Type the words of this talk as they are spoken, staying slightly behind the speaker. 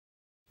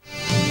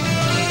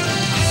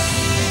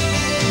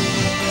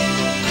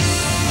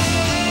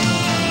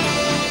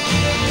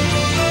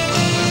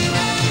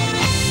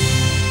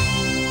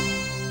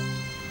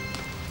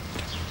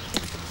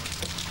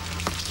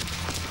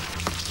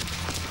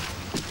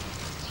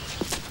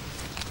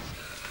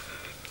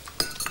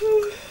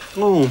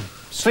Oh,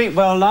 sleep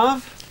well,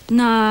 love?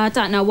 No, I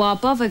don't know why I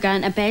bother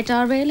going to bed.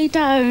 I really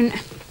don't.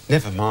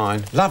 Never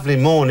mind. Lovely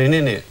morning,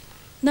 innit?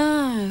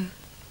 No.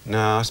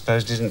 No, I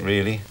suppose it isn't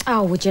really.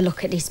 Oh, would you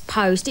look at this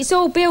post? It's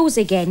all bills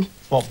again.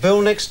 What,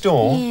 Bill next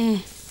door? Yeah.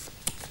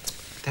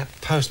 That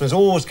postman's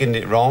always getting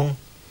it wrong.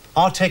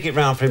 I'll take it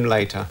round for him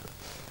later.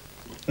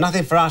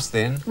 Nothing for us,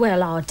 then?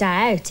 Well, I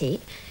doubt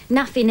it.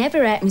 Nothing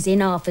ever happens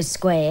in Arthur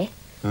Square.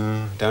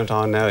 Don't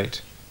I know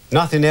it?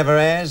 Nothing ever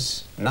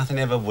has, nothing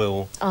ever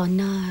will. Oh,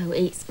 no,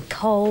 it's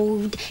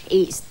cold,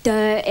 it's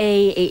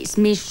dirty, it's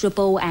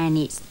miserable and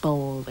it's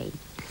boring.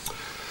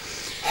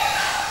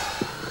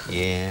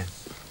 Yeah,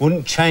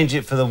 wouldn't change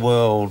it for the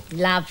world.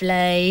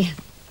 Lovely.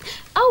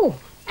 Oh,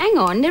 hang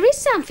on, there is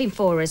something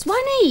for us,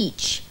 one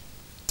each.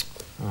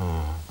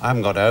 Oh, I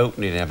haven't got to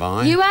open it, have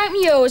I? You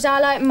open yours,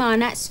 I'll open mine,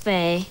 that's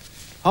fair.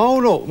 Oh,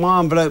 look, my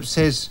envelope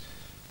says,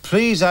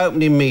 please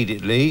open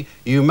immediately.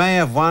 You may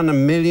have won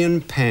 £1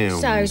 million.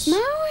 So's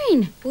mine.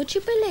 Would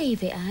you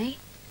believe it, eh?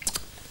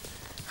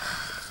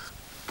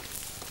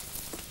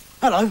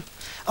 Hello.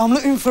 I'm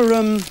looking for,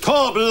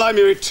 Car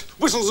blimey it!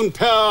 Whistles and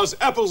pears,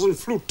 apples and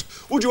fruit.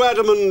 Would you add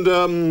 'em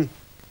and,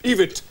 Eve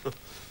it?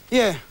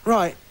 Yeah,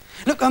 right.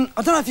 Look, I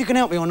don't know if you can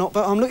help me or not,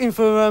 but I'm looking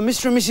for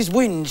Mr. and Mrs.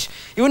 Winge.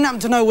 You wouldn't happen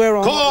to know where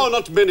I'm... Car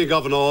not many,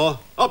 Governor.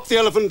 Up the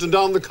Elephant and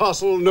down the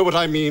castle, know what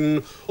I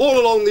mean. All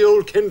along the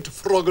old Kent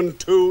Frog and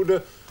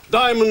Toad.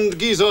 Diamond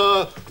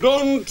Geezer,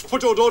 don't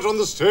put your daughter on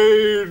the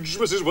stage,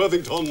 Mrs.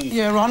 Worthington.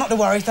 Yeah, right, not to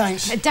worry,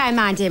 thanks. Don't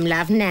mind him,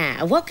 love,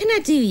 now. What can I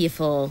do you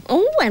for?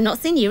 Oh, I've not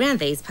seen you around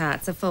these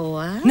parts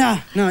before.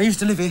 No, I used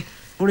to live here.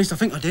 Or at least I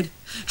think I did.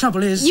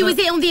 Trouble is... You was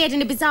hit on the head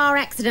in a bizarre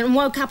accident and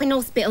woke up in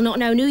hospital not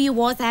knowing who you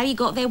was, how you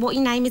got there, what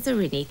your name is or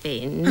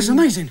anything. That's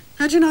amazing.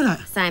 How'd you know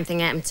that? Same thing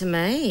happened to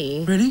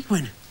me. Really?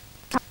 When?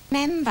 Can't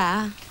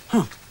remember.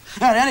 Huh.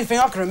 Now, the only thing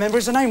I can remember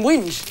is the name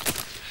Winge.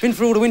 Been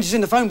through all the Winges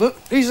in the phone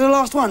book. These are the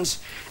last ones.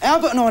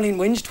 Albert and Eileen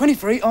Winge,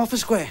 23, Arthur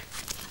Square.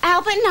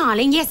 Albert and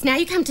Eileen, yes, now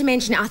you come to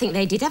mention it, I think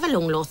they did have a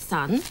long-lost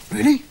son.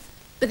 Really?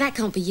 But that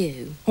can't be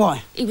you.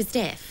 Why? He was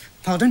deaf.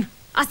 Pardon?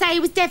 I say he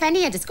was deaf and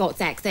he had a Scots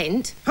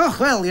accent. Oh,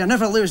 well, you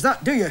never lose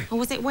that, do you? Or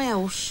was it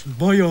Welsh?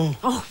 Boyo.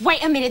 Oh,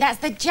 wait a minute, that's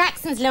the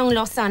Jacksons'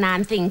 long-lost son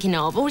I'm thinking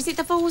of. Or is it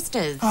the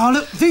Forsters? Oh,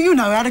 look, do you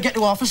know how to get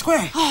to Arthur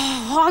Square?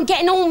 Oh, I'm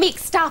getting all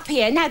mixed up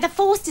here. No, the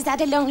Forsters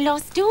had a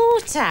long-lost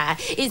daughter.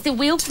 It's the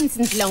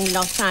Wilkinsons'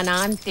 long-lost son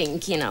I'm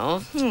thinking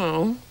of.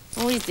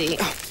 Or is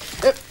it?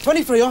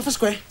 23 Arthur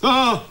Square.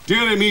 Ah,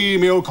 dearie me,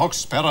 me old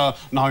cock-sparrow,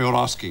 now you're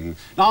asking.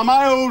 Now,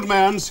 my old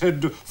man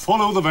said,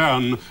 follow the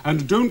van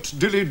and don't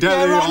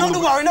dilly-dally Yeah, right, on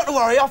not to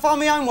worry. I'll find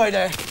my own way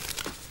there.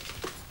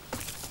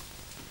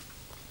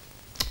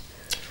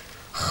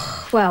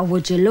 Well,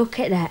 would you look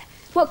at that?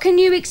 What can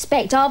you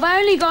expect? I've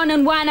only gone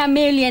and won £1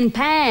 million.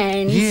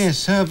 Yes,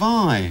 so have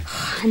I.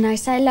 And they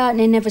say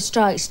lightning never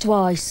strikes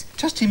twice.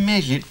 Just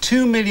imagine it,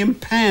 £2 million.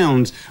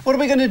 What are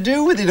we going to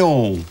do with it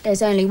all?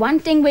 There's only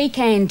one thing we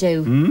can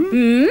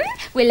do.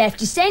 We'll have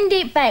to send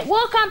it back.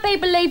 Why can't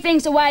people leave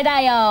things the way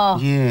they are?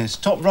 Yeah,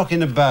 stop rocking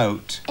the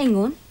boat. Hang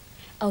on.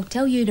 I'll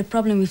tell you the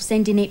problem with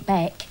sending it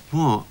back.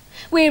 What?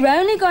 We're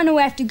only going to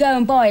have to go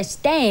and buy a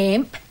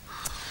stamp.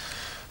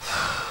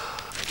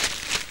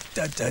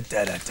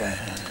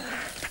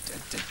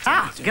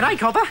 G'day,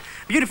 Copper.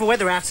 Beautiful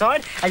weather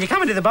outside. Are you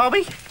coming to the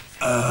barbie?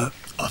 I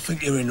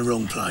think you're in the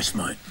wrong place,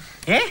 mate.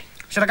 Yeah?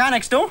 Should I go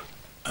next door?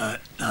 No,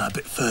 a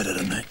bit further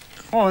than that.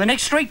 Oh, the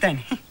next street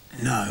then.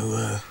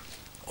 No,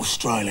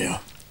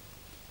 Australia.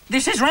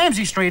 This is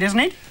Ramsay Street, isn't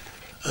it?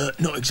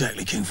 Not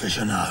exactly,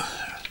 Kingfisher, no.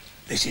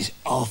 This is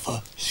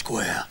Arthur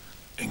Square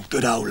in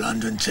good old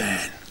London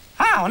town.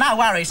 Oh, no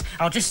worries.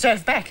 I'll just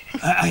surf back.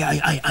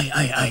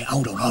 Hey,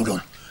 hold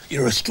on.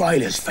 You're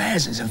Australia's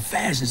thousands and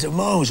thousands of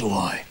miles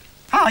away.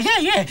 Oh,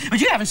 yeah. But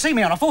you haven't seen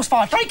me on a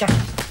force-fired drinker.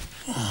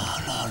 Oh,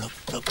 no,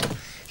 look.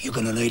 You're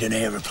going to need an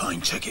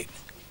aeroplane ticket.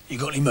 You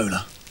got any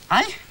moolah?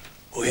 Eh?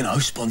 Well, you know,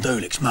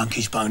 spondulics,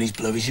 monkeys, ponies,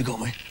 blueies, you got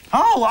me?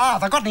 Oh,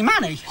 they got any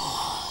money?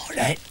 Oh,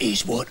 that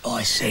is what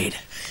I said.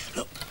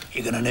 Look,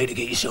 you're going to need to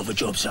get yourself a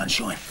job,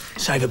 sunshine.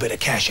 Save a bit of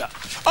cash up.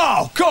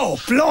 Oh,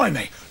 God,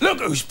 blimey! Look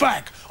who's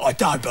back! I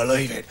don't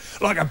believe it.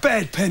 Like a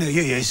bad pen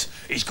he is,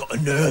 he's got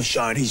a nerve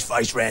showing his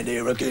face round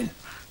here again.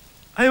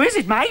 Who is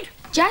it, mate?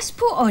 Just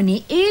put on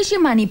it. Here's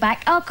your money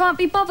back. I can't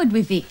be bothered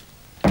with it.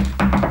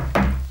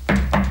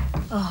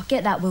 Oh,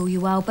 get that, will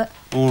you, Albert?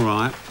 All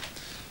right.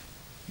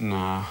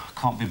 No,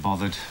 can't be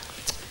bothered.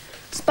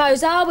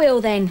 Suppose I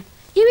will, then.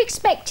 You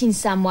expecting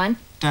someone?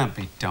 Don't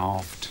be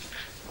daft.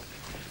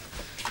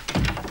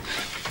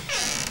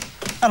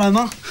 Hello,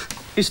 Ma.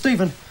 It's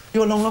Stephen,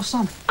 your long-lost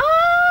son.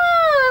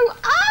 Oh,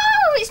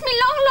 it's my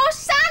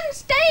long-lost son,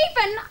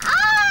 Stephen.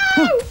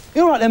 Oh!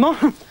 You all right there, Ma?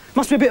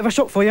 Must be a bit of a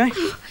shock for you, eh?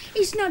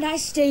 It's not that,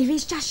 Steve.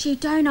 It's just you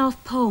don't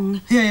half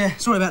pong. Yeah.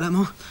 Sorry about that,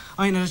 Ma.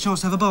 I ain't had a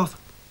chance to have a bath.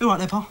 You all right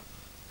there, Pa?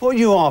 What are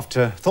you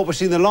after? Thought we'd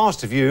seen the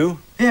last of you.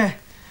 Yeah.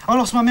 I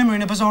lost my memory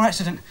in a bizarre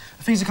accident.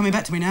 Things are coming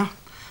back to me now.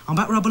 I'm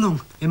back where I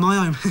belong, in my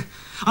home.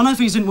 I know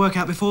things didn't work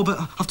out before, but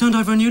I've turned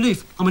over a new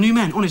leaf. I'm a new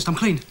man, honest, I'm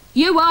clean.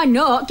 You are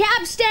not. Get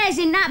upstairs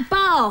in that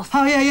bath.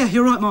 Oh, yeah,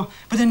 you're right, Ma.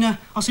 But then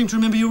I seem to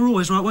remember you were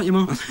always right, weren't you,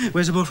 Ma?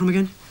 Where's the bathroom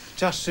again?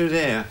 Just through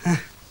there.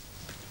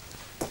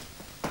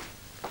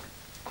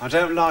 I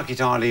don't like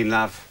it, Eileen,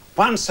 love.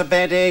 Once a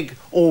bed egg,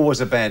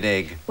 always a bed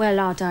egg. Well,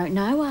 I don't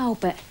know,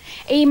 Albert.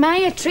 He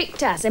may have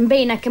tricked us and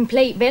been a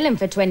complete villain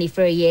for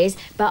 23 years,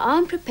 but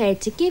I'm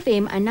prepared to give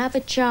him another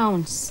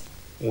chance.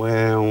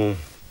 Well...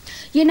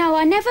 You know,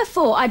 I never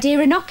thought I'd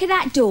hear a knock at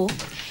that door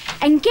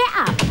and get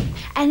up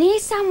and hear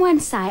someone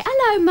say,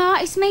 "Hello, Ma,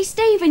 it's me,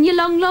 Stephen, your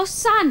long-lost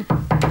son."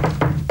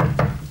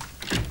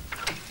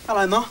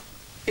 Hello, Ma.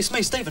 It's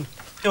me, Stephen,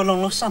 your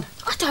long-lost son.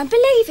 I don't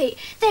believe it.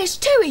 There's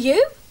two of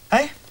you.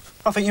 Hey?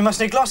 I think you must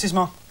need glasses,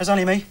 Ma. There's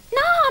only me.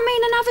 No, I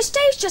mean another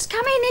Steve's just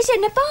come in. He's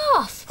in the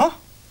bath. Huh?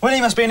 Well,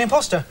 he must be an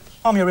imposter.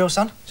 I'm your real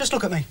son. Just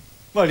look at me.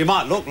 Well, you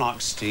might look like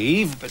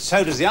Steve, but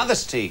so does the other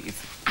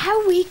Steve. How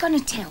are we going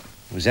to tell?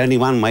 There's only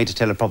one way to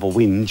tell a proper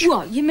whinge.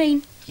 What, you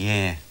mean?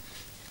 Yeah.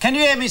 Can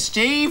you hear me,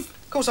 Steve?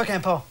 Of course I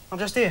can, Pa. I'm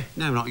just here.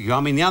 No, not you. I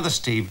mean the other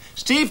Steve.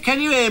 Steve,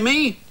 can you hear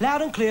me?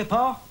 Loud and clear,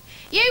 Pa.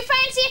 You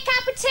fancy a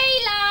cup of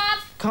tea,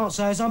 love? Can't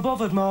say as I'm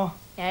bothered, Ma.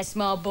 Yes,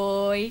 my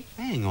boy.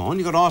 Hang on,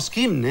 you've got to ask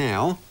him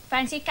now.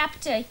 Fancy a cup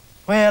of tea?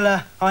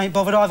 Well, I ain't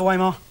bothered either way,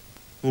 Ma.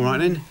 All right,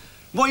 then.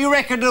 What you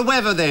reckon of the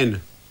weather, then?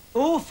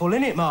 Awful,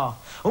 innit, Ma?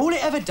 All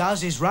it ever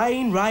does is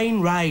rain,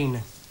 rain,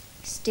 rain.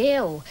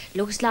 Still,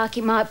 looks like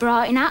it might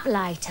brighten up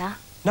later.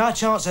 No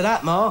chance of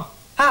that, Ma.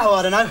 How?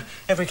 I don't know.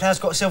 Every cloud's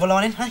got a silver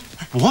lining, eh?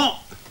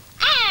 What?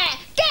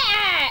 Get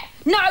out!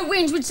 No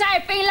winds would say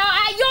a thing like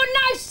that. You're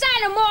no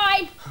son of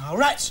mine. Oh,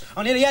 rats.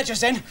 I nearly had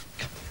just then.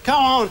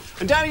 Come on,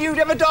 and don't you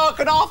ever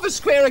darken half a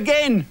square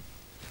again.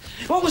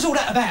 What was all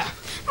that about?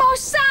 My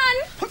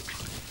son!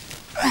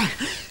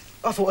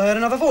 I thought I heard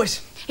another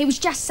voice. He was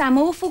just some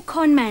awful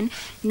con man.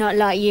 Not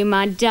like you,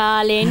 my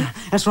darling.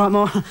 That's right,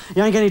 Ma.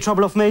 You ain't getting any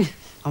trouble off me.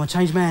 I'm a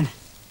changed man.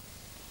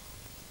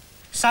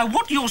 So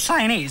what you're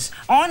saying is,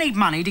 I need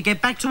money to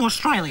get back to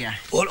Australia.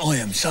 What I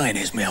am saying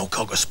is, me old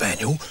cocker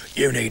spaniel,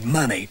 you need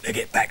money to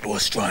get back to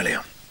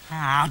Australia.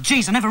 Ah,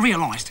 geez, I never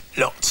realised.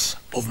 Lots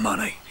of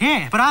money.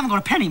 Yeah, but I haven't got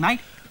a penny, mate.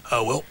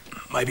 Oh, well,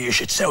 maybe you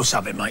should sell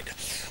something, mate.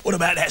 What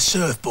about that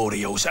surfboard of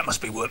yours? That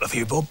must be worth a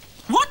few bob.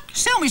 What?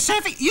 Sell me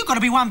surfing? You've got to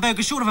be one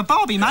burger short of a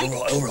Barbie, mate.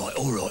 All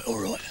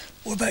right.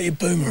 What about your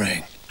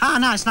boomerang? Ah,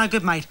 no, it's no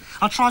good, mate.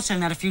 I tried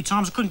selling that a few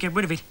times. I couldn't get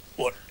rid of it.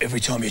 What, every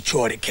time you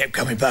tried it kept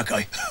coming back,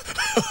 eh?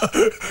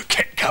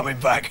 Kept coming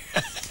back.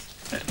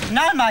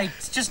 No, mate.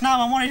 It's just no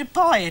one wanted to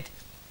buy it.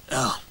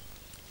 Oh,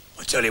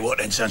 I tell you what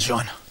then,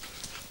 sunshine.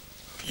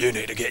 You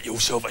need to get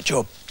yourself a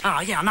job.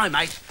 Oh, yeah, I know,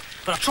 mate.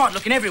 But I've tried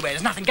looking everywhere.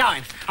 There's nothing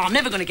going. I'm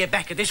never going to get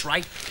back at this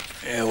rate.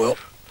 Yeah, well,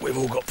 we've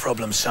all got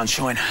problems,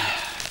 sunshine.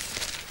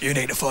 You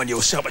need to find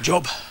yourself a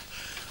job,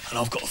 and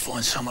I've got to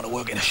find someone to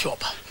work in a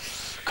shop.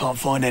 Can't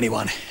find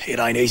anyone. It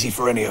ain't easy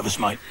for any of us,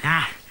 mate.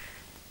 Ah,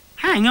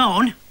 hang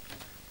on.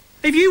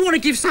 If you want to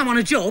give someone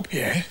a job...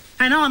 Yeah?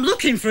 And I'm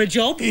looking for a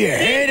job...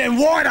 Yeah, then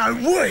why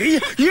don't we,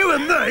 you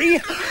and me...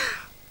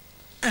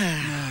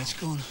 No, it's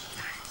gone.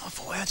 I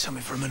thought I had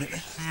something for a minute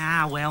there.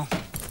 Ah, well...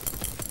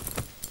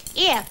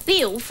 Yeah,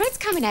 Bill, Fred's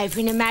coming over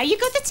in a mo. You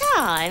got the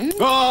time?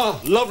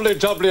 Ah, lovely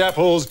jubbly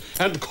apples.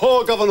 And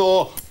core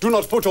governor, do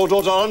not put your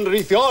daughter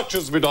underneath the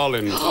arches, me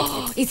darling.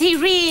 Is he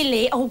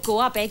really? Oh, go,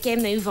 I beg you,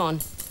 move on.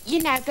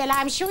 You know, Bill,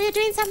 I'm sure you're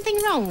doing something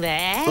wrong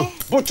there.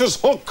 Butcher's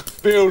hook,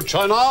 Bill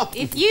China.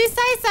 If you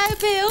say so,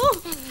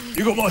 Bill.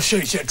 You got my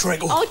sheets yet,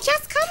 Treacle? Oh,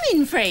 just come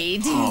in,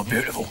 Fred. Oh,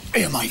 beautiful.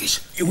 Here,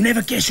 mateys. You'll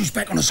never guess who's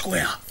back on the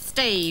square.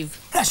 Steve.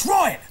 That's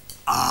right.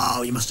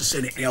 Oh, you must have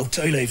seen it in the old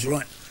tea leaves,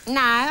 right? No,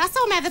 I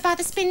saw him over by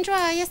the spin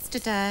dryer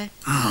yesterday.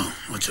 Oh,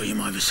 I tell you,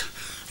 Mavis,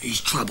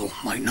 he's trouble,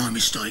 make no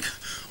mistake.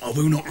 I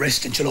will not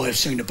rest until I have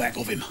seen the back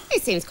of him. He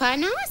seems quite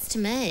nice to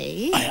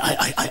me.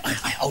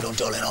 Hey, hold on,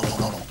 darling,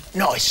 hold on.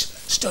 Nice,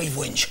 Steve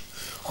Winch.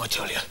 I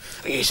tell you,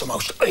 he is the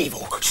most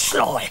evil,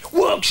 sly,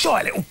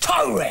 work-shy little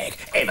toe rag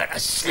ever to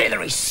slither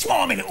his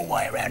slimy little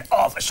way around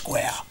half a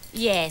square.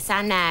 Yes,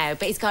 I know,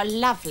 but he's got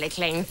lovely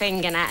clean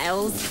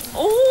fingernails.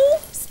 Oh,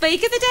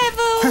 speak of the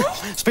devil.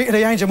 Speak of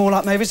the angel more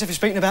like Mavis if you're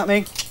speaking about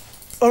me.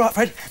 All right,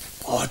 Fred.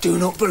 I do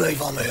not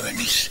believe I'm hearing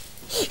this.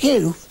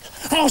 You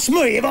ask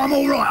me if I'm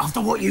all right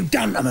after what you've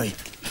done to me.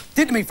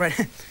 Did to me,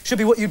 Fred. Should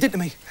be what you did to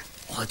me.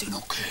 I do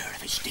not care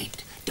if it's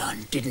did,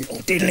 done, didn't, or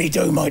diddly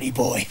do, matey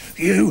boy.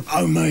 You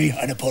owe me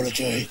an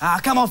apology.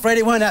 Ah, come on, Fred,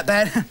 it weren't that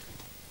bad.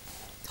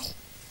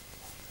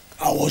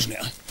 Oh, wasn't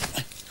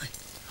it?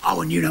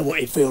 Oh, and you know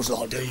what it feels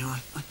like, do you?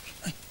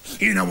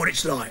 You know what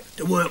it's like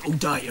to work all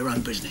day at your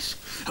own business.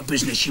 A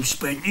business you've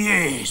spent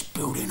years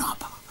building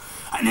up.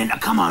 And then to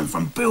come home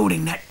from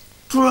building that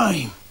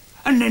dream.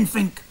 And then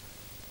think,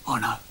 oh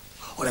no,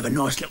 I'll have a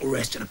nice little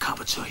rest and a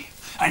cup of tea.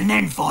 And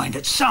then find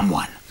that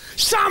someone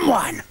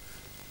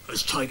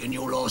has taken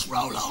your last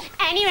Rolo.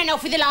 And he ran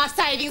off with the last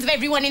savings of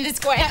everyone in the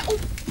square. Oh.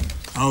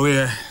 Oh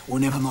yeah, well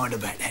never mind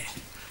about that.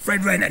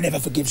 Fred Renter never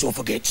forgives or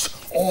forgets.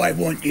 I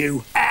want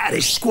you out of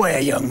this square,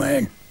 young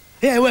man.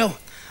 Yeah, well,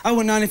 I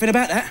wouldn't know anything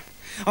about that.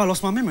 I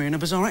lost my memory in a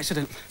bizarre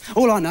accident.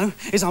 All I know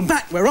is I'm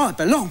back where I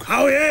belong.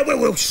 Oh, yeah? Well,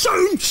 we'll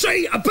soon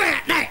see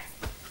about that.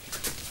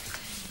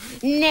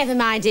 Never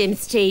mind him,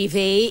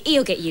 Stevie.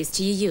 He'll get used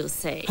to you, you'll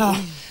see.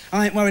 Oh,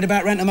 I ain't worried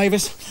about Ranta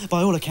Mavis.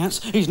 By all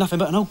accounts, he's nothing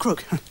but an old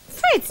crook.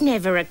 Fred's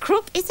never a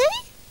crook, is he?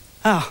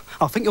 Ah,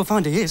 I think you'll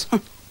find he is.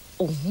 Oh.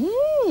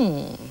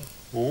 Oh.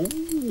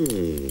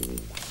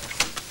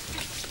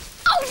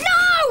 Oh,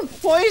 no!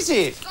 What is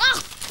it?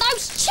 Oh,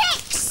 those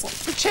checks!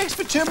 The cheques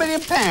for £2 million?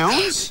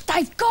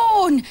 They've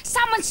gone.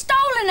 Someone's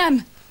stolen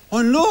them.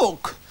 Oh,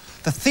 look.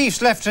 The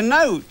thief's left a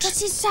note.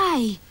 What's it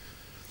say?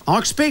 I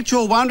expect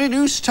you're wondering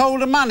who stole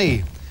the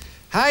money.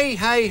 Hey,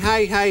 hey,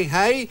 hey, hey,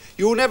 hey,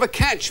 you'll never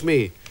catch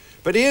me.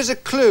 But here's a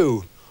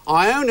clue.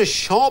 I own a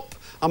shop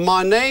and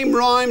my name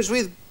rhymes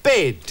with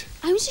bed.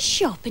 Owns a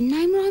shop and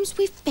name rhymes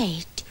with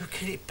bed. Who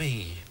could it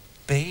be?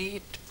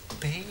 Bed?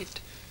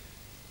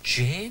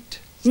 Jed?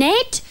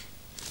 Ned?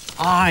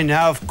 I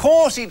know, of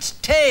course it's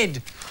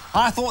Ted.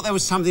 I thought there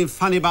was something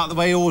funny about the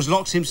way he always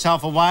locks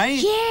himself away.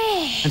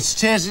 Yeah. And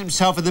stares at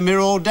himself in the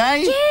mirror all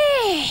day.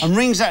 Yeah. And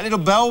rings that little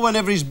bell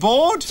whenever he's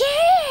bored.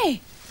 Yeah.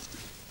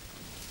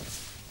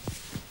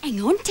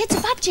 Hang on, Ted's a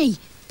budgie.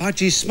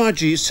 Budgie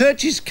Smudgy,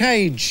 search his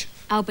cage.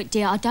 Albert,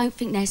 dear, I don't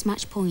think there's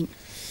much point.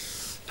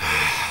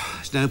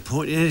 There's no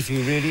point in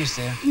anything, really, is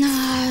there?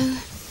 No.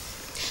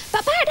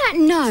 But about that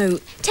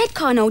note, Ted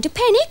can't hold a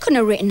pen. He couldn't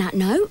have written that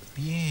note.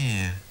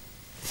 Yeah.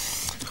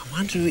 I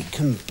wonder who it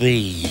can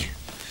be.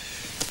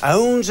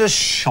 Owns a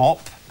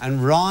shop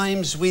and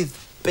rhymes with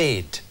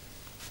bed.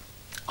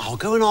 I'll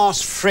go and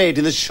ask Fred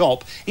in the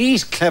shop.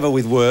 He's clever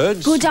with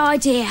words. Good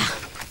idea.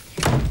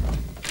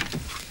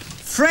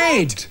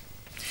 Fred!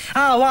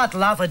 Oh, I'd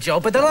love a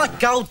job, but they're like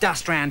gold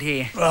dust round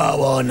here.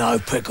 Oh, well, no,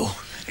 Pickle.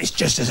 It's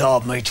just as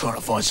hard me trying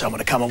to find someone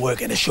to come and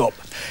work in the shop.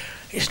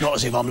 It's not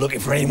as if I'm looking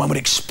for anyone with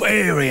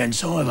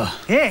experience either.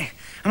 Yeah,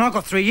 and I've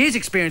got 3 years'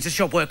 experience of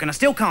shop work and I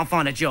still can't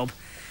find a job.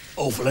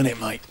 Awful, innit,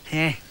 mate?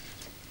 Yeah.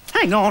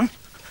 Hang on.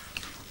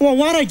 Well,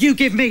 why don't you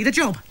give me the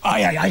job?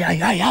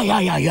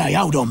 Hey,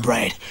 hold on,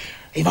 Brad.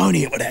 If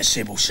only it were that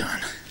Sybil,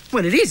 son.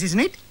 Well, it is, isn't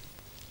it?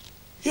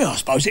 Yeah, I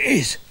suppose it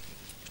is.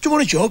 Do you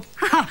want a job?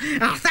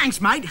 Oh, thanks,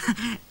 mate.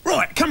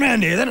 Right, come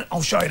round here, then.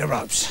 I'll show you the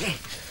ropes.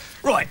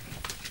 Right.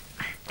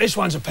 This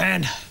one's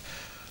 £1,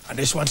 and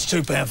this one's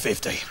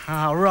 £2.50.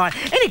 Oh, right.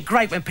 Isn't it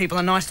great when people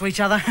are nice to each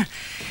other?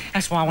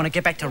 That's why I want to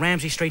get back to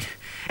Ramsay Street.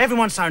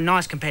 Everyone's so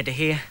nice compared to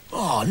here.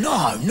 Oh,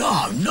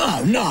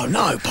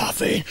 no,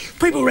 Puffy.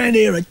 People round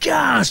here are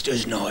just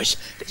as nice.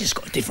 They just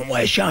got a different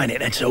way of showing it,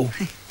 that's all.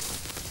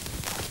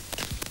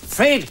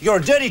 Fred, you're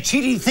a dirty,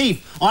 cheating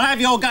thief. I'll have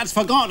your guts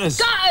for garters.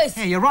 Gutters!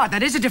 Yeah, you're right.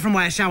 That is a different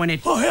way of showing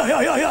it. Oh,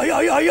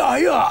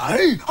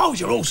 yeah. Hold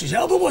your horses,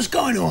 Albert. What's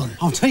going on?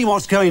 I'll tell you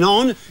what's going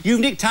on. You've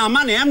nicked our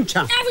money, haven't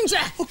you? Haven't you?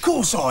 Of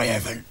course I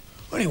haven't.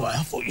 Anyway,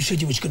 I thought you said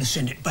you was going to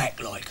send it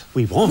back, like.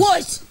 We was.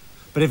 Was.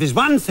 But if there's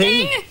one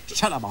thing... Ding!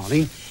 Shut up,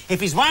 Arlene. If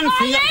there's one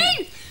thing...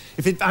 Arlene!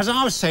 As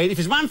I was saying, if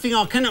there's one thing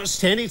I cannot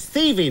stand, it's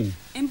thieving.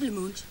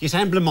 Emblemonge. Yes,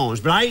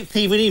 emblemonge, but I ain't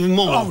thieving even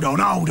more. Hold on,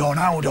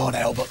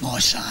 Albert, my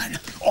son.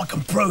 I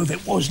can prove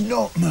it was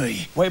not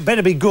me. Well, it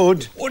better be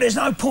good. Well, there's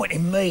no point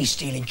in me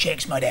stealing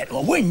cheques made out of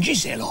a whinge,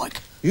 is there, like?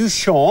 You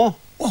sure?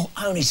 Well,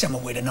 only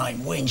someone with the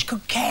name Whinge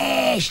could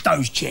cash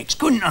those cheques,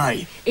 couldn't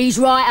they? He's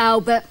right,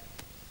 Albert.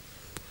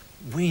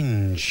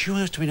 Whinge. Who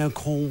else do we know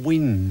called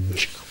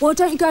Whinge? Why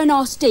don't you go and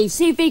ask Steve,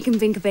 see if he can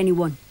think of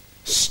anyone.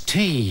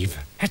 Steve.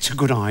 That's a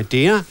good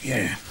idea.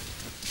 Yeah.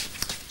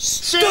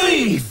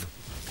 Steve!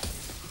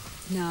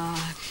 No,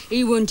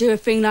 he wouldn't do a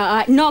thing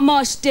like that. Not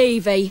my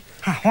Stevie.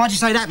 Why'd you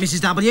say that, Mrs.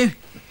 W?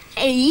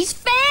 He's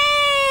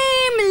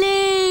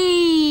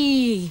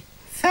family.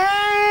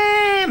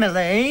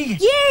 Family?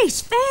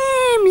 Yes,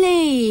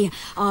 family.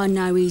 I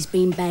know he's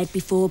been bad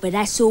before, but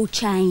that's all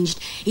changed.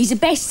 He's the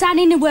best son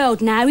in the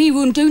world now. He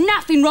wouldn't do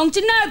nothing wrong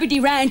to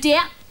nobody round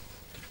here.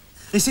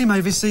 You see,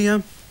 Mavis,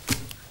 the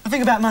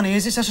thing about money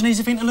is it's such an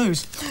easy thing to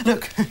lose.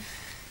 Look,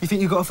 you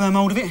think you've got a firm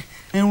hold of it, and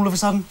then all of a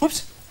sudden,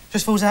 whoops,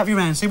 just falls out of your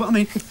hand. See what I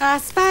mean? I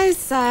suppose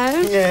so.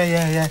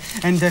 Yeah.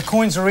 And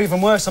coins are even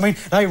worse. I mean,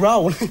 they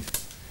roll.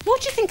 What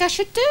do you think I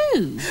should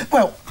do?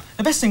 Well,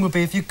 the best thing would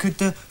be if you could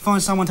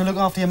find someone to look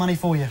after your money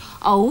for you.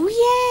 Oh,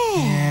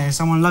 yeah. Yeah,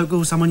 someone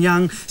local, someone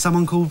young,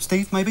 someone called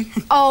Steve, maybe.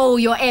 Oh,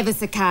 you're ever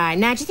so kind.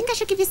 Now, do you think I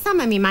should give you some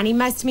of me money,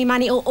 most of me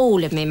money, or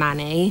all of me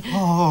money?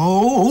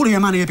 Oh, all of your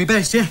money would be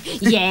best, yeah?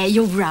 Yeah,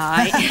 you're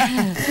right.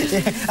 Yeah.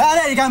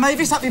 There you go,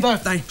 Mavis. Happy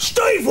birthday.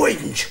 Steve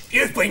Whinge,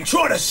 you've been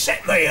trying to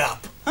set me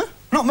up. Huh?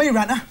 Not me,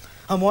 Ranta.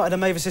 I'm whiter than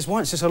Mavis's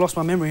white since I lost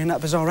my memory in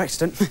that bizarre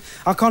accident.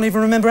 I can't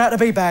even remember how to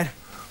be bad.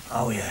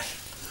 Oh, yeah.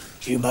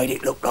 You made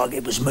it look like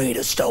it was me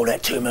that stole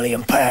that £2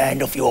 million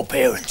off your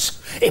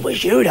parents. It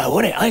was you, though,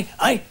 wasn't it,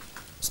 eh?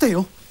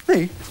 Steal?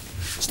 Me?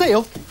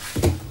 Steal?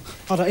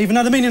 I don't even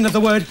know the meaning of the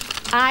word.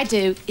 I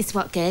do. It's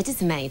what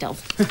girders are made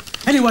of.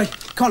 Anyway,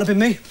 can't have been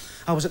me.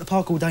 I was at the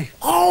park all day.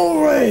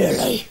 Oh,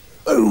 really?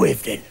 Who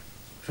with then?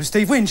 It was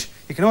Steve Whinge.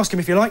 You can ask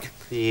him if you like.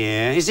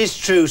 Yeah, is this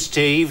true,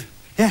 Steve?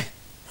 Yeah.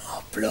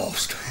 Oh,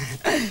 blast.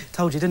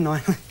 Told you, didn't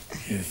I?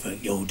 You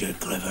think you're dead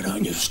clever,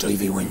 don't you,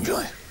 Stevie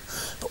Whinge?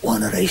 But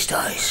one of these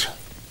days,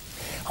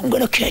 I'm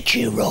going to catch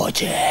you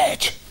right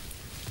out.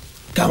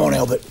 Come on,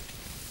 Albert.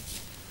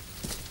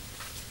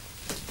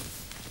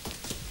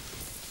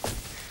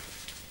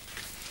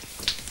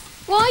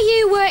 Why are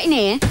you working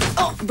here?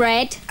 Oh,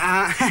 Brad.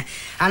 I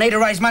need to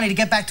raise money to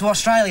get back to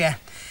Australia.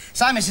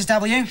 So, Mrs.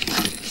 W,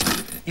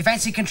 you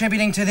fancy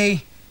contributing to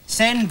the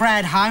Send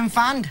Brad Home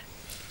Fund?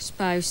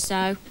 Suppose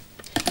so.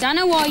 Don't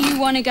know why you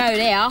want to go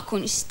there. I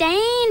couldn't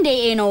stand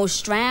it in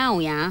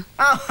Australia.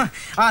 Oh,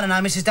 I don't know,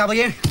 Mrs.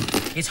 W.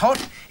 It's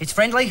hot, it's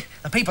friendly,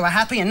 the people are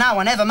happy and no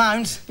one ever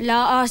moans. Like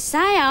I say,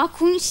 I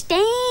couldn't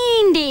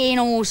stand it in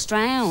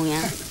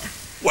Australia.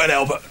 Well,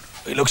 Albert,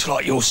 it looks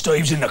like your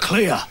Steve's in the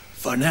clear,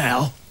 for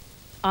now.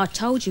 I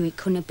told you it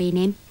couldn't have been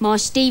him. My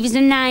Steve is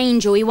an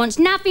angel. He wants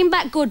nothing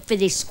but good for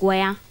this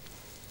square.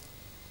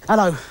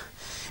 Hello.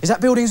 Is that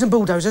buildings and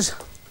bulldozers?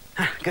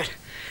 Good.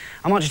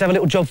 I might just have a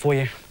little job for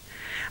you.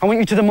 I want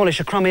you to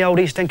demolish a crummy old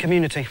East End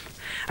community.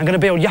 I'm going to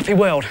build yuppie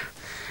world.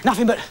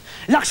 Nothing but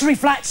luxury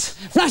flats,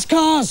 flash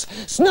cars,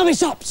 snobby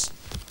shops.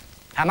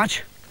 How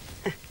much?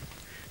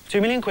 2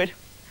 million quid.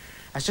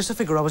 That's just a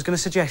figure I was going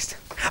to suggest.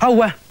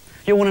 Oh,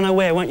 you'll want to know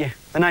where, won't you?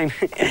 The name.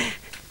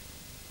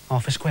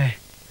 Half a square.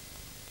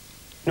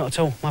 Not at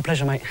all. My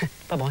pleasure, mate.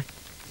 Bye-bye.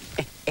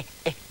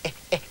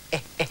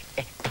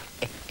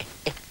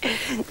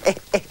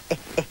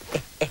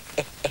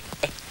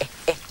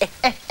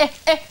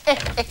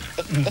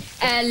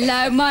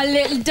 Hello, my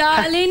little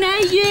darling,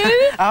 are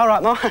you? All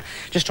right, Ma.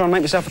 Just trying to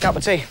make myself a cup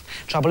of tea.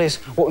 Trouble is,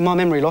 what with my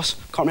memory loss,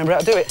 can't remember how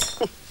to do it.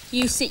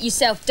 You sit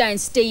yourself down,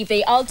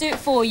 Stevie. I'll do it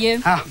for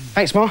you. Ah,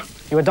 thanks, Ma.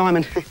 You're a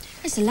diamond.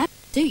 There's a lovely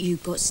suit you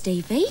got,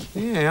 Stevie.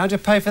 Yeah, how'd you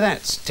pay for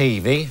that,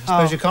 Stevie? I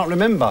suppose you can't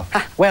remember.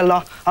 Well,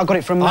 I got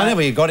it from... I know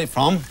where you got it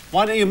from.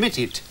 Why don't you admit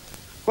it?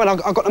 Well,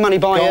 I got the money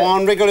by... Go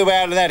on, wriggle away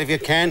out of that if you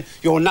can.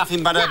 You're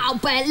nothing but a... Oh,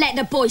 but let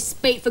the boy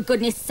speak, for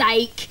goodness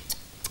sake.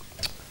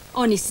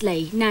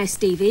 Honestly. Now,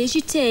 Stevie, here's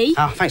your tea.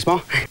 Ah, thanks, Ma.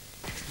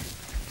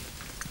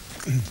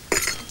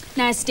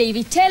 Now,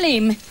 Stevie, tell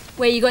him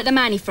where you got the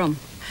money from.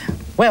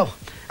 Well,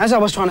 as I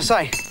was trying to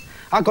say,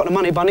 I got the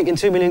money by nicking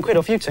 2 million quid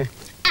off you two.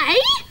 Eh?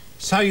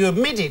 So you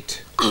admit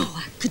it?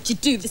 Oh, how could you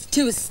do this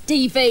to us,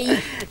 Stevie?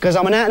 Because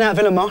I'm an out-and-out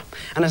villain, Ma,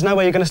 and there's no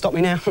way you're going to stop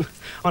me now.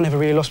 I never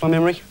really lost my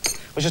memory.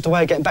 It was just a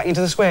way of getting back into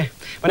the square.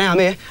 But now I'm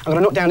here, I'm going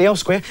to knock down the old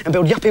square and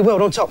build yuppie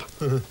world on top.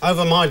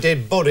 Over my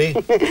dead body.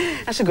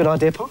 That's a good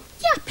idea, Pa.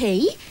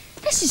 Yuppie?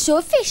 That's a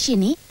sort of fish,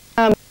 innit?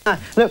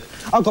 Look,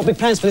 I've got big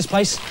plans for this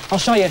place. I'll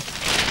show you.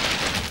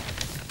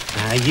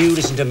 Now, you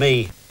listen to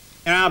me.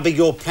 You know how big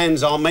your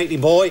plans are, matey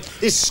boy.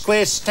 This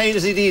square staying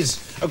as it is.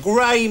 A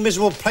grey,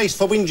 miserable place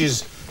for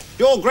whinges.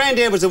 Your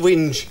granddad was a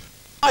whinge.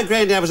 My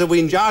granddad was a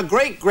whinge. Our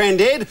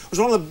great-granddad was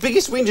one of the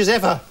biggest whinges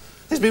ever.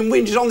 There's been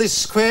whinges on this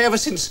square ever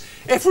since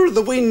Ephraim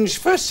the Whinge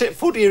first set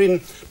foot here in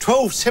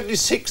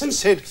 1276 and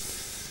said,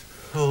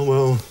 oh,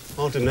 well,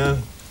 I don't know.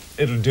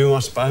 It'll do, I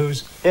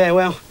suppose. Yeah,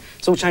 well,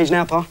 it's all changed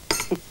now, Pa.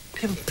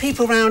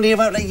 People round here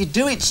won't let you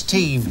do it,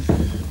 Steve.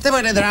 They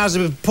won't let their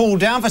houses be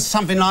pulled down for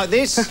something like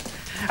this.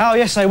 Oh,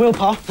 yes, they will,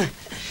 Pa.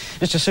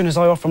 Just as soon as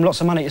I offer them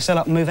lots of money to sell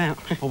up and move out.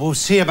 Well, we'll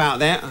see about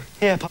that.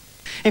 Yeah, Pa.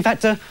 In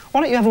fact,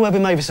 why don't you have a word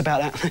with Mavis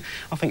about that?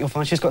 I think you'll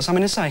find she's got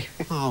something to say.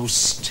 Oh,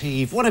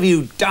 Steve, what have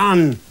you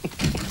done?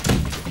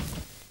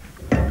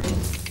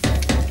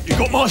 You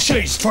got my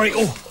sheets,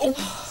 Treacle?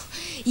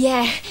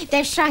 Yeah,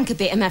 they've shrunk a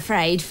bit, I'm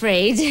afraid,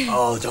 Fred.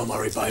 Oh, don't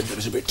worry, babe. They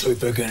was a bit too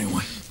big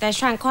anyway. They've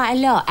shrunk quite a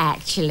lot,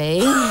 actually.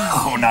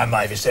 Oh, no,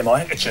 Mavis, they're my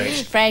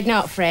handkerchiefs. Fred,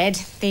 not Fred.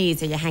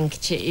 These are your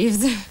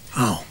handkerchiefs.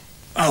 Oh,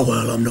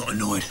 well, I'm not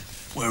annoyed.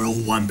 We're all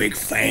one big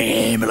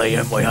family,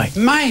 aren't we, eh?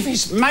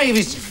 Mavis,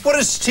 what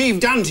has Steve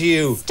done to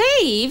you?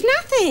 Steve,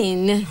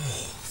 nothing.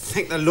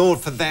 Thank the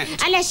Lord for that.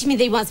 Unless you mean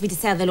that he wants me to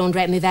sell the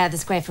laundrette and move out of the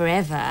square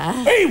forever.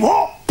 Hey,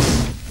 what?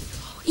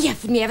 He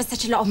offered me ever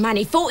such a lot of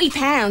money,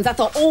 £40. I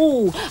thought,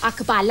 oh, I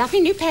could buy a lovely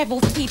new pair of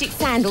orthopaedic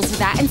sandals for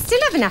that and still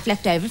have enough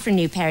left over for a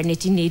new pair of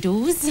knitting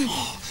needles.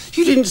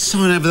 You didn't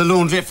sign over the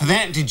laundrette for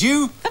that, did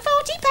you? For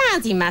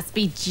 £40, you must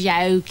be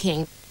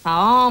joking.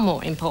 Far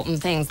more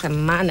important things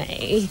than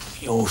money.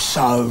 You're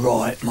so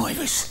right,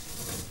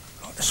 Mavis.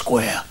 Like the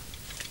square,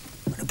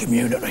 and the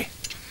community.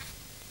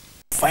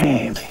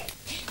 Family.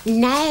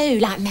 No,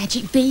 like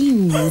magic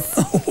beans.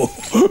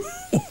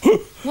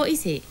 What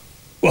is it?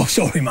 Well,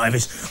 sorry,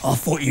 Mavis. I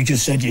thought you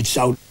just said you'd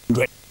sold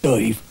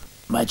Steve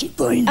magic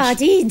beans. I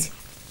did.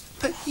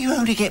 But you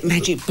only get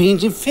magic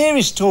beans in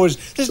fairy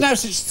stores. There's no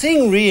such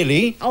thing,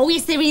 really. Oh,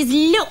 yes, there is.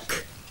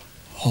 Look.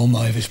 Oh,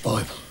 Mavis,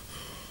 babe.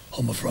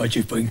 I'm afraid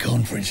you've been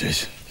conned,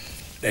 Princess.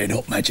 They're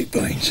not magic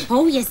beans.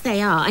 Oh, yes,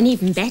 they are. And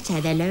even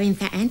better, they're low in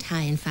fat and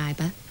high in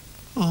fibre.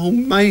 Oh,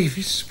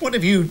 Mavis, what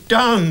have you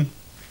done?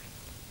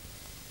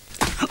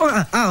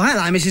 Oh,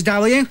 hello, Mrs.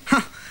 W.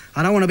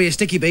 I don't want to be a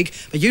sticky beak,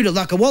 but you look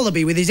like a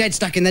wallaby with his head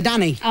stuck in the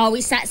dunny. Oh,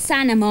 it's that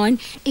son of mine.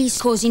 He's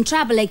causing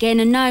trouble again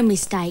and no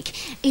mistake.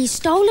 He's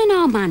stolen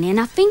our money and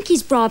I think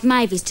he's bribed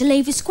Mavis to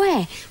leave the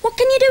square. What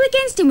can you do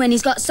against him when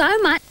he's got so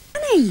much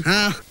money?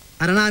 I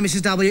don't know,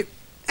 Mrs. W.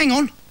 Hang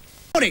on.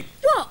 Got it.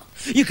 What?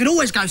 You could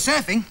always go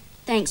surfing.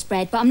 Thanks,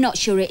 Brad, but I'm not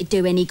sure it'd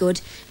do any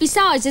good.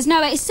 Besides, there's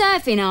nowhere to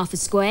surf in Arthur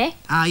Square.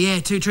 Ah, yeah,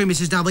 too true,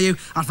 Mrs W.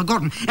 I'd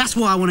forgotten. That's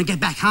why I want to get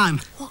back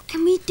home. What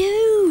can we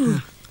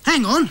do?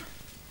 Hang on.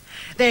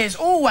 There's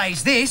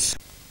always this.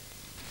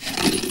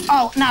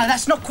 Oh, no,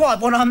 that's not quite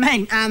what I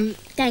meant.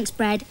 Thanks,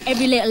 Brad.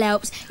 Every little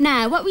helps.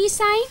 Now, what were you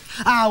saying?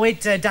 Oh,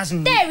 it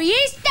doesn't... There he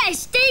is. There's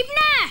Steve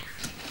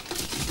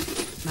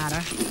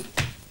Matter.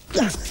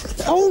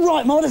 All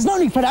right, Ma, there's no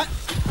need for that.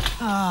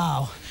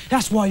 Oh,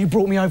 that's why you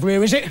brought me over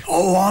here, is it?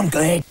 Oh, I'm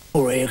glad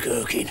you're here,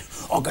 Gherkin.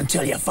 I can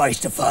tell you face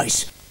to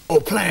face,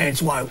 your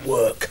plans won't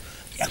work.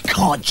 You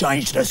can't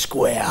change the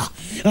square.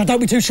 Don't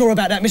be too sure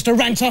about that, Mr.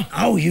 Ranter.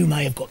 Oh, you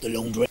may have got the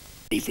laundry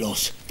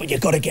floss, but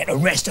you've got to get the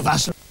rest of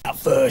us out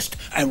first,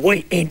 and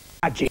we ain't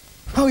budging.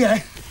 Oh,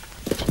 yeah?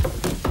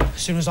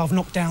 As soon as I've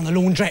knocked down the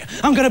laundrette,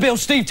 I'm going to build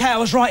Steve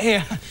Towers right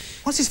here.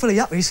 Once he's fully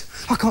yuppies,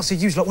 I can't see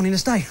yous lot wanting to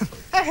stay.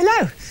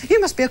 Hello, you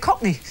must be a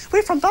Cockney.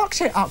 We're from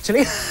Berkshire,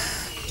 actually.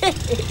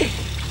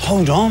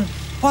 Hold on.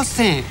 What's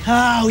that?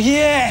 Oh,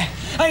 yeah.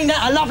 Ain't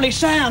that a lovely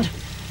sound?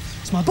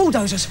 It's my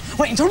bulldozers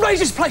waiting to raise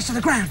this place to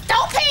the ground.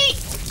 Stop it!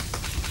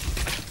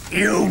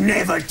 You'll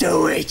never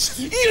do it.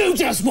 You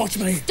just watch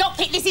me. Stop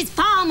it, this is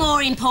far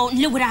more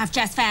important. Look what I've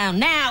just found.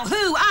 Now,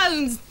 who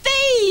owns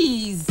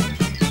these?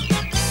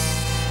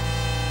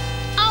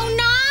 Oh,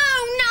 no,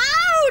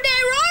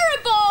 they're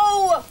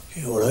horrible!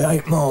 Well, they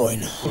ain't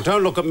mine. Well,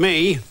 don't look at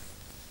me.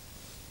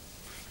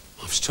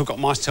 I've still got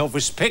my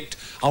self-respect.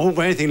 I won't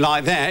wear anything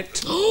like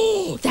that.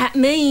 Oh, that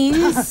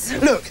means...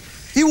 Look,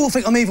 you all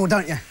think I'm evil,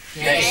 don't you?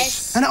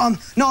 Yes. And that I'm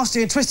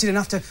nasty and twisted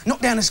enough to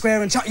knock down the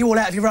square and chuck you all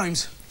out of your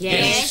homes.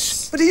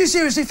 Yes. But do you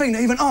seriously think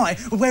that even I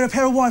would wear a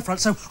pair of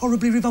Y-fronts so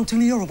horribly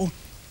revoltingly horrible?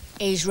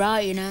 He's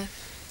right, you know.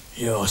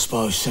 Yeah, I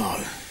suppose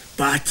so.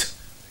 But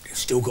you've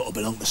still got to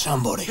belong to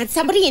somebody. And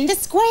somebody in the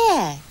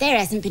square. There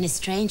hasn't been a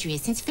stranger here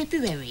since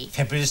February.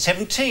 February the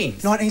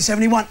 17th.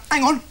 1971.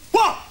 Hang on.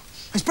 What?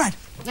 It's Brad.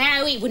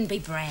 No, it wouldn't be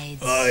Brad.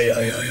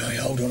 Hey,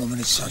 hold on a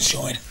minute,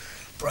 sunshine.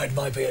 Brad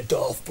may be a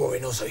daft,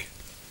 boring Aussie,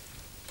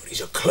 but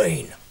he's a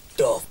clean,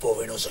 daft,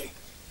 boring Aussie.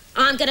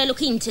 I'm going to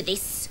look into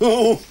this.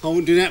 Oh, I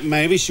won't do that,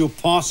 maybe. She'll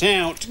pass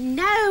out.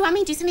 No, I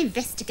mean do some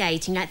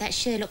investigating like that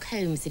Sherlock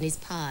Holmes in his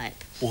pipe.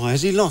 Why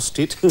has he lost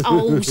it?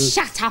 Oh,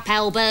 shut up,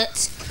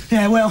 Albert.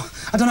 Yeah, well,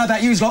 I don't know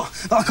about yous lot,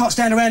 but I can't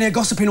stand around here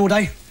gossiping all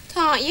day.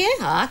 Can't you?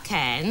 I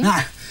can.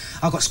 Nah,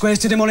 I've got squares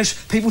to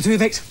demolish, people to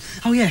evict.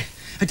 Oh, yeah,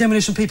 the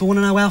demolition people want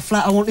to know how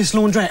flat I want this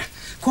laundrette.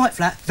 Quite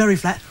flat, very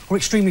flat, or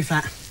extremely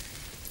flat.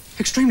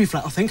 Extremely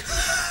flat, I think.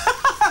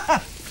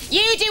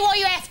 You do what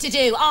you have to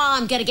do.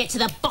 I'm going to get to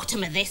the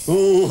bottom of this.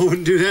 Oh, I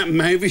wouldn't do that,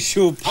 maybe.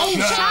 She'll pass Oh,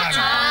 shut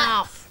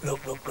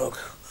up. Look.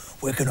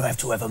 We're going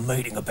to have a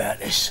meeting about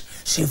this.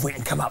 See if we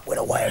can come up with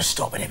a way of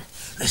stopping him.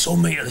 Let's all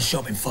meet at the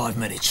shop in 5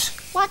 minutes.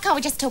 Why can't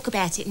we just talk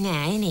about it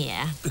now, in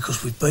here?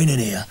 Because we've been in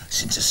here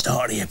since the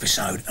start of the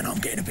episode and I'm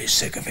getting a bit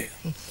sick of it.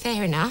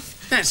 Fair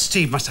enough. That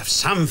Steve must have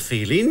some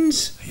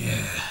feelings.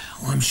 Yeah,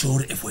 I'm sure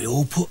that if we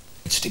all put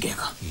heads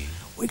together,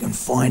 we can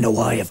find a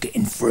way of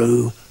getting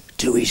through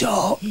to his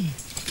heart.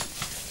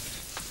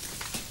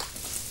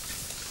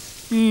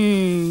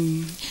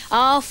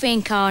 I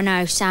think I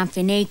know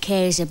something he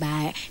cares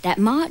about that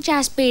might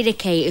just be the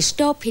key to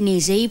stopping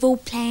his evil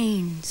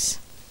plans.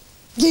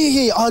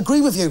 Yeah, I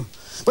agree with you.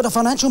 But the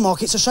financial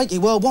markets are shaky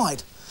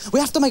worldwide. We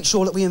have to make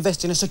sure that we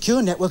invest in a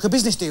secure network of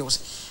business deals.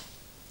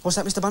 What's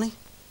that, Mr. Bunny?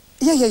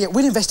 Yeah,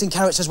 we'll invest in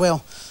carrots as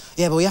well.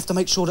 Yeah, but we have to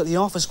make sure that the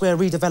Arthur Square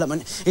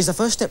redevelopment is the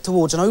first step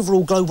towards an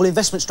overall global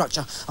investment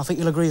structure. I think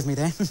you'll agree with me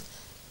there.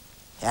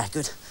 Yeah,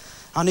 good.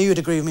 I knew you'd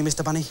agree with me,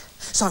 Mr. Bunny.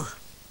 So,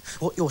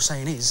 what you're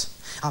saying is,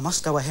 I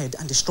must go ahead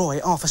and destroy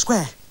Arthur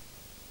Square.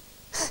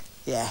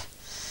 Yeah.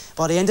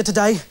 By the end of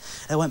today,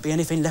 there won't be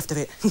anything left of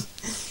it.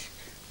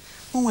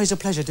 Always a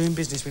pleasure doing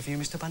business with you,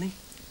 Mr. Bunny.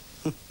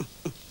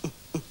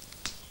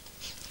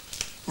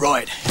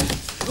 Right.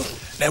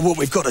 Now what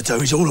we've got to do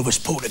is all of us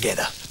pull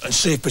together and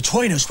see if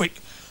between us we...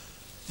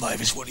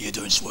 Mavis, what are you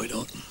doing,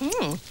 sweetheart?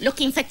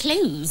 Looking for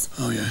clues.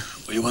 Oh, yeah?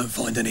 Well, you won't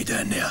find any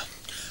down there.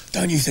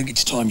 Don't you think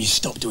it's time you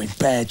stopped doing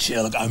bad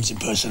Sherlock Holmes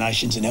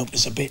impersonations and helped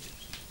us a bit?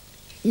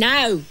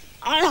 No.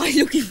 I like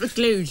looking for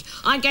clues.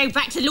 I go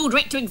back to Lord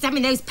Rector to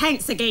examine those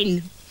pants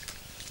again.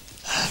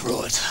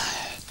 Right.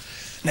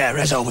 Now,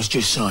 as I was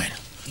just saying,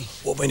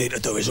 what we need to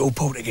do is all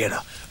pull together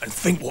and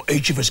think what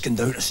each of us can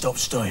do to stop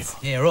Steve.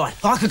 Yeah, right.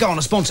 I could go on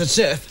a sponsored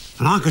surf.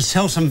 And I could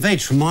sell some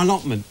veg from my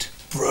allotment.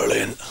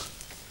 Brilliant.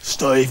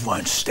 Steve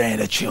won't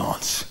stand a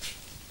chance.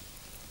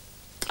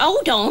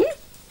 Hold on.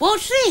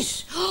 What's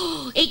this?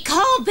 It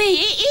can't be.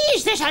 It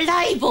is. There's a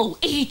label.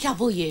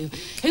 E.W.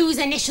 Whose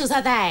initials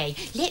are they?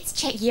 Let's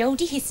check the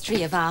oldie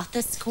history of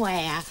Arthur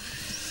Square.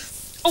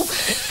 Oh,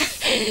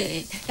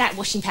 that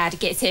washing powder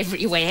gets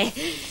everywhere.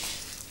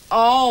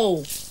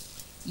 Oh,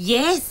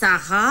 yes,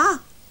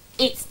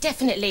 It's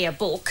definitely a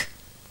book.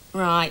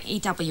 Right,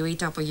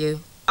 E.W.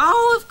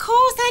 Oh, of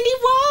course, Annie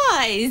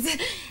Wise.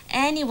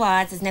 Annie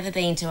Wise has never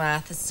been to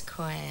Arthur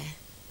Square.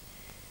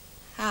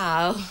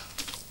 Oh.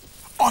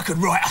 I could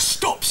write a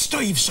Stop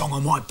Steve song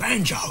on my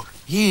banjo.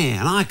 Yeah,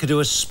 and I could do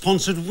a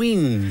sponsored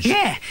whinge.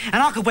 Yeah, and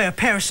I could wear a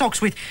pair of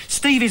socks with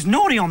Steve is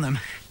naughty on them.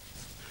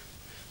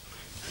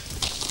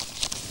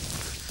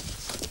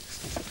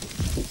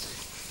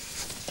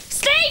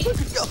 Steve!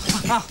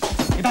 Oh,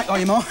 you're back, are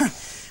you, Ma?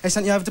 They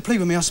sent you over to plead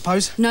with me, I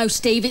suppose. No,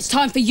 Steve, it's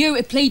time for you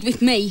to plead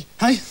with me.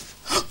 Hey?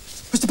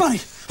 Mr. Bunny,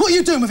 what are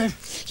you doing with him?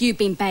 You've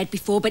been bad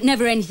before, but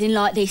never anything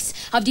like this.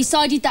 I've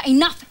decided that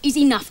enough is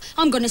enough.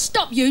 I'm going to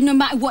stop you no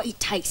matter what it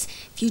takes.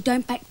 If you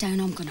don't back down,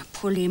 I'm going to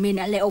pull him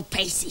into little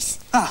pieces.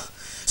 Ah,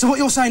 so what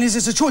you're saying is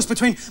there's a choice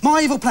between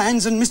my evil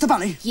plans and Mr.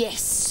 Bunny?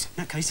 Yes.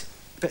 In that case,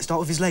 you better start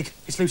with his leg.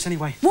 It's loose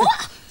anyway.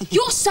 What?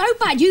 You're so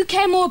bad you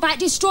care more about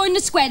destroying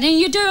the square than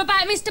you do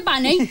about Mr.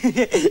 Bunny?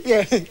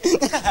 Yeah.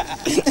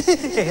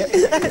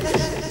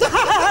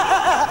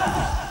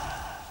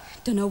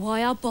 Don't know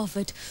why I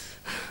bothered.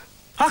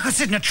 I could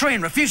sit in a tree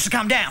and refuse to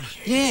come down.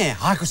 Yeah,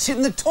 I could sit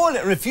in the toilet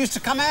and refuse to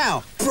come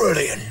out.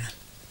 Brilliant.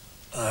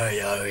 Hey,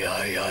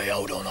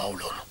 hold on.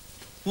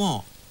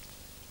 What?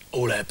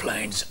 All our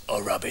plans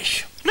are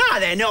rubbish. No,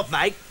 they're not,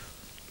 mate.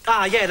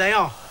 Ah, yeah, they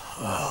are.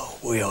 Oh,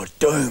 we are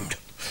doomed.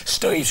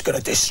 Steve's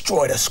gonna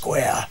destroy the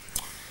square.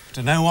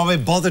 Don't know why we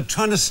bothered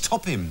trying to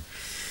stop him.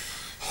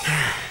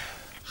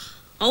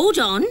 Hold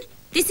on.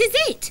 This is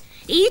it.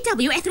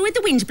 E.W. Ethelred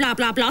the Winge, blah,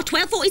 blah, blah,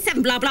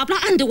 1247, blah, blah, blah,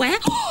 underwear.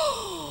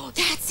 Oh,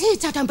 that's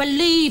it. I don't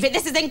believe it.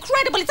 This is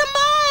incredible. It's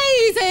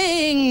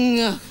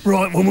amazing.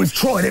 Right, well, we've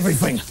tried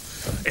everything.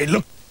 It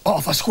looks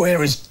half a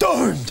square is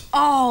doomed.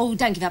 Oh,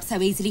 don't give up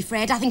so easily,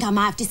 Fred. I think I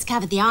might have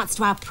discovered the answer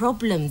to our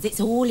problems. It's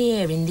all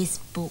here in this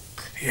book.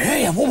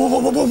 Yeah,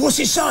 what's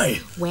it say?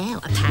 Well,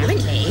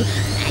 apparently...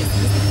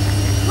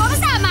 What was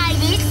that,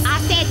 Mavis? I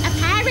said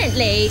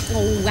apparently...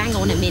 Oh, hang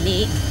on a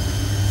minute.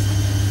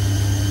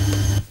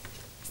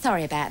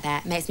 Sorry about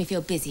that. Makes me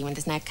feel busy when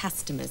there's no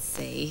customers,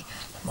 see?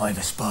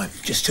 Mavis, babe,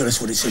 just tell us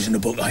what it says in the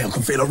book. I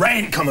can feel a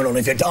rant coming on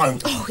if you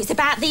don't. Oh, it's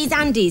about these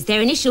undies.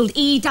 They're initialed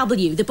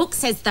E.W. The book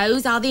says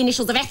those are the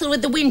initials of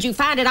Ethelred the Winge, who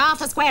founded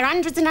Arthur Square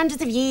hundreds and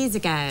hundreds of years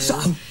ago. So,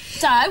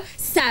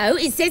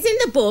 it says in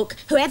the book,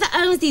 whoever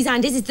owns these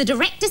undies is the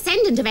direct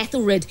descendant of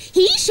Ethelred.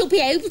 He shall be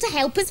able to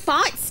help us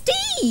fight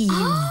Steve.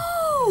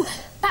 Oh,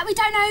 but we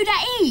don't know who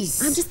that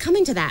is. I'm just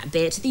coming to that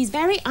bit. These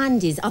very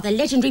undies are the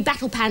legendary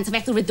battle pants of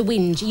Ethelred the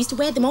Winge. He used to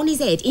wear them on his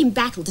head in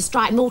battle to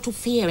strike mortal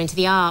fear into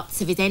the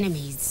hearts of his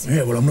enemies.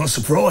 Yeah, well, I'm not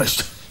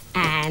surprised.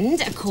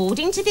 And,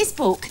 according to this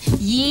book,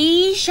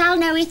 ye shall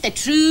know it, the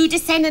true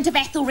descendant of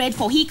Ethelred,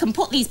 for he can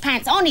put these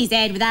pants on his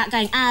head without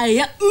going,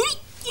 What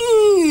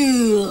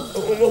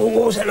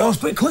was that last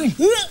bit, Queen?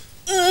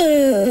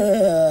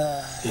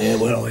 Yeah,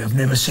 well, I have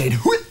never said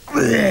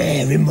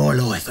in my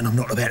life, and I'm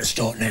not about to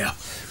start now.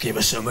 Give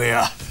us some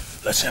air.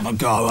 Let's have a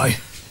go, eh?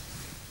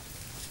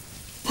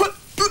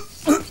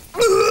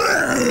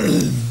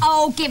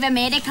 Oh, give him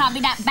here. They can't be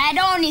that bad,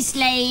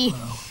 honestly.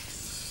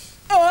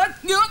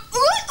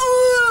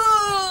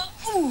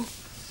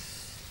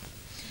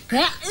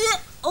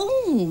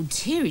 Oh,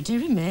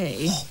 dearie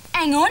me.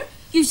 Hang on.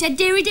 You said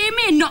dearie dear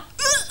me and not...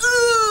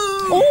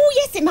 Oh,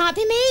 yes, it might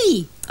be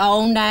me.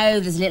 Oh, no,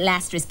 there's a little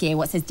asterisk here.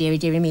 What says dearie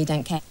me,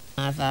 don't care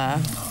either.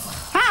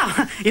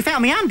 Ah, you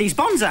found me Andy's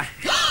bonza.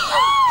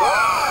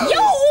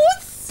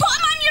 Yours? Put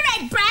him on your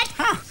head, Brad.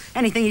 Ah,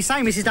 anything you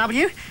say, Mrs.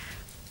 W.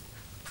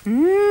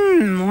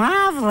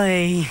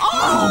 Lovely.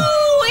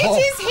 Oh, it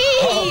is he,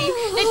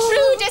 the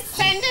true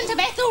descendant of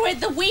Ethelred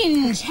the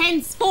Winge.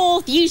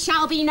 Henceforth you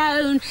shall be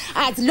known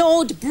as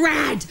Lord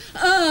Brad,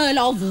 Earl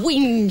of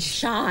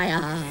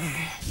Windshire.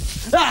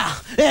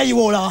 Ah, there you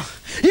all are.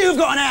 You've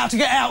got an hour to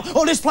get out,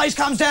 or this place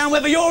comes down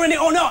whether you're in it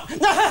or not.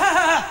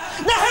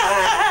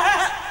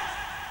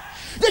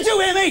 Did you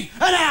hear me?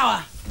 An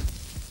hour.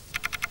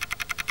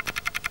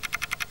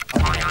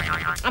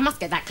 I must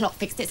get that clock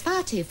fixed. It's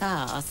far too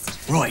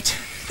fast. Right,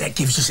 that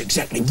gives us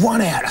exactly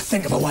 1 hour to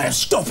think of a way of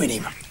stopping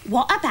him.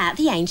 What about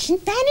the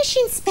ancient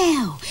banishing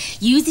spell?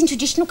 Using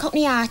traditional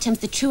Cockney items,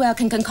 the true Earl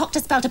can concoct a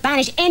spell to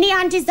banish any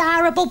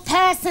undesirable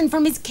person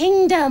from his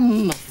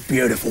kingdom.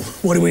 Beautiful.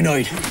 What do we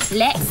need?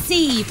 Let's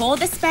see. For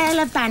the spell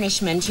of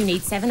banishment, you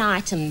need 7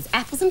 items.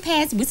 Apples and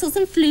pears, whistles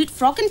and flute,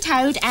 frog and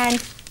toad,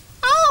 and...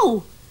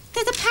 Oh!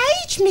 There's a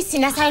page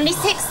missing. That's only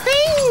 6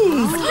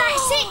 things.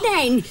 That's it,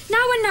 then.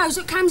 No one knows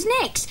what comes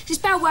next. The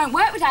spell won't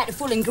work without the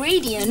full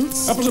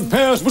ingredients. Apples and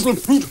pears, whistle and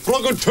flute,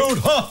 frog and toad,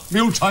 ha! Me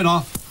old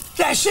china.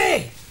 That's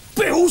it.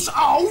 Bill's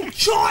old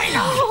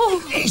china.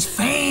 His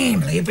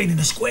family have been in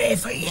the square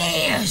for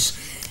years.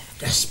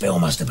 The spell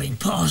must have been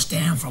passed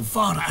down from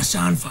father to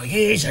son for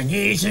years and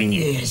years and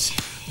years.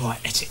 Right,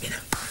 that's it then.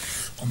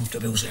 I'm off to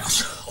Bill's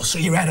house. I'll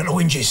see you round at the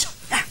Winges.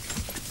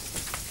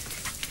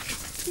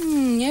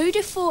 Who'd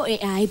have thought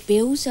it, eh?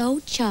 Bill's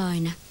old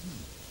china.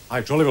 I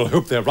jolly well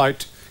hope they're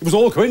right. It was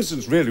all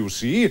coincidence, really, you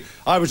see.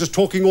 I was just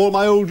talking all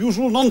my old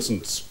usual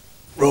nonsense.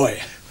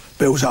 Right,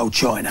 Bill's old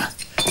china.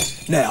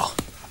 Now,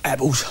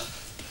 apples.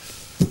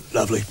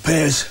 Lovely.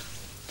 Pears.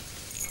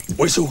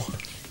 Whistle.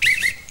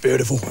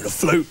 Beautiful. And a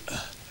flute.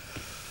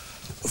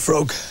 A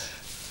frog.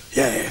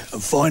 Yeah,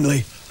 and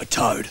finally, a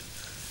toad.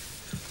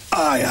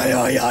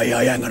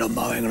 Hey, hang on a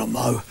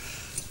mo.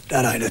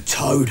 That ain't a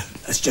toad.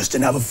 That's just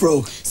another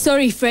frog.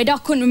 Sorry, Fred, I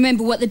couldn't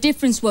remember what the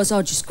difference was.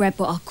 I just grabbed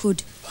what I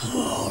could.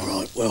 All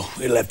right, well,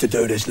 we'll have to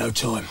do this, no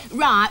time.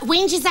 Right,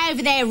 Winch is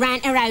over there,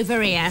 Ranter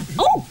over here.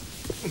 Oh!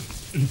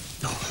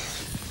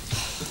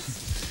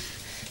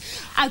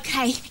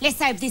 OK,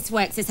 let's hope this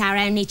works as our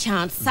only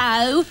chance.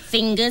 So,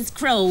 fingers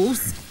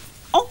crossed.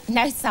 Oh,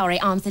 no, sorry,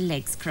 arms and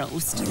legs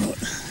crossed. All right.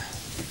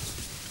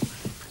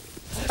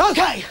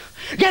 OK,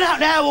 get out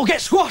now or get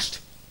squashed.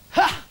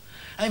 Ha!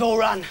 They've all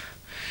run.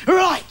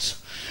 Right,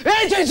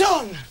 engines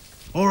on.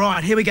 All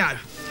right, here we go.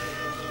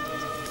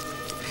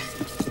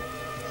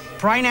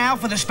 Pray now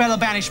for the spell of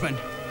banishment.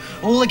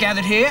 All are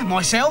gathered here,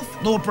 myself,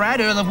 Lord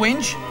Brad, Earl of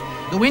Winch,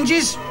 the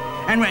Winches,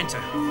 and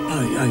Renter.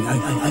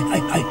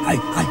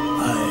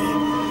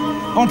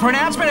 On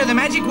pronouncement of the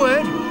magic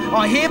word,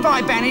 I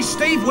hereby banish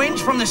Steve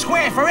Winch from the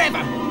square forever.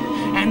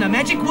 And the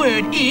magic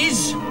word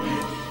is...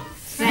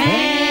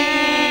 family.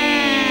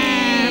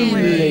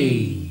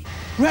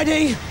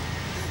 Ready?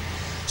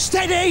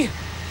 Steady?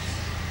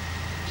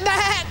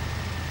 That!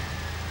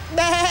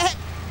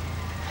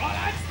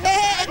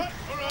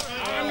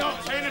 I'm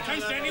not paying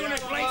attention to anyone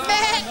who's playing.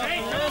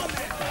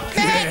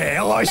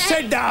 Yeah, I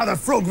said that the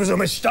frog was a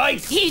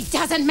mistake. It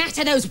doesn't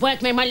matter. Those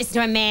workmen won't listen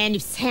to a man who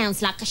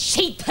sounds like a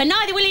sheep, and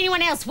neither will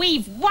anyone else.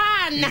 We've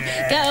won.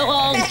 Yeah. Go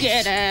on,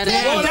 get it.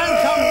 Well,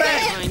 don't come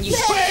back. You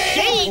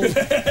sheep.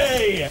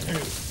 Hey.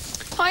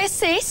 Hi,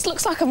 sis.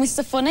 Looks like I missed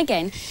the fun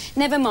again.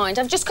 Never mind,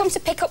 I've just come to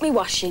pick up my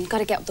washing. Got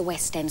to get up the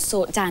West End,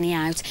 sort Danny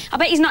out. I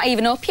bet he's not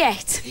even up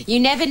yet. You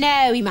never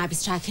know. He might be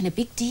striking a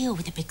big deal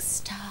with a big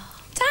star.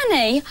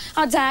 Danny?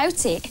 I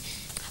doubt it.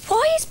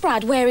 Why is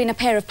Brad wearing a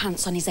pair of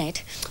pants on his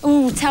head?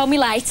 Ooh, tell me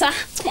later.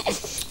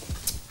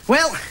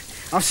 Well,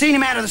 I've seen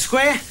him out of the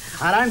square.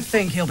 I don't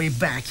think he'll be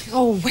back.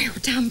 Oh, well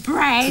done,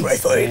 Brad.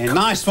 Yeah,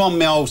 nice one,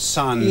 my old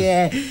son.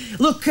 Yeah.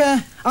 Look,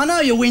 I know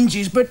you're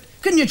whinges, but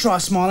couldn't you try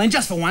smiling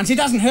just for once? It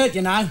doesn't hurt,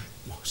 you know. I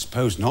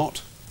suppose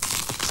not.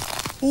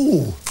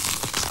 Ooh.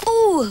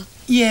 Ooh.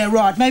 Yeah,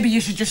 right. Maybe you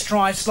should just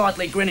try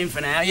slightly grinning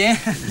for now, yeah?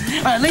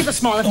 Leave a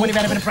smile when you've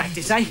had a bit of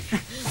practice, eh?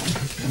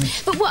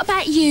 But what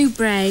about you,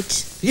 Brad?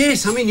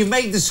 Yes, I mean, you've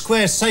made the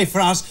square safe for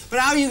us, but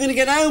how are you going to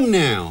get home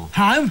now?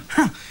 Home?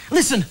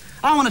 Listen,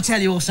 I want to tell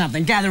you all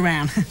something. Gather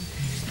round.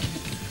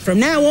 From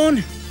now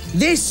on,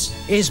 this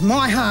is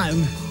my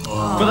home.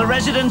 For the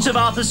residents of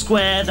Arthur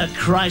Square, the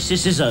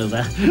crisis is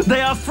over.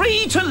 They are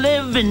free to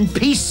live in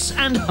peace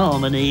and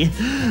harmony.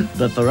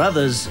 But for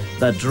others,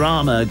 the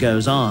drama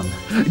goes on.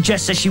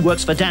 Jess says she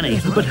works for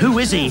Danny, but who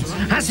is he?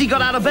 Has he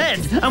got out of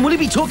bed? And will he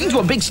be talking to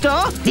a big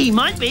star? He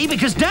might be,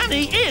 because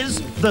Danny is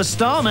the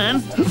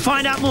Starman.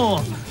 Find out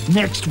more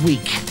next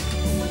week.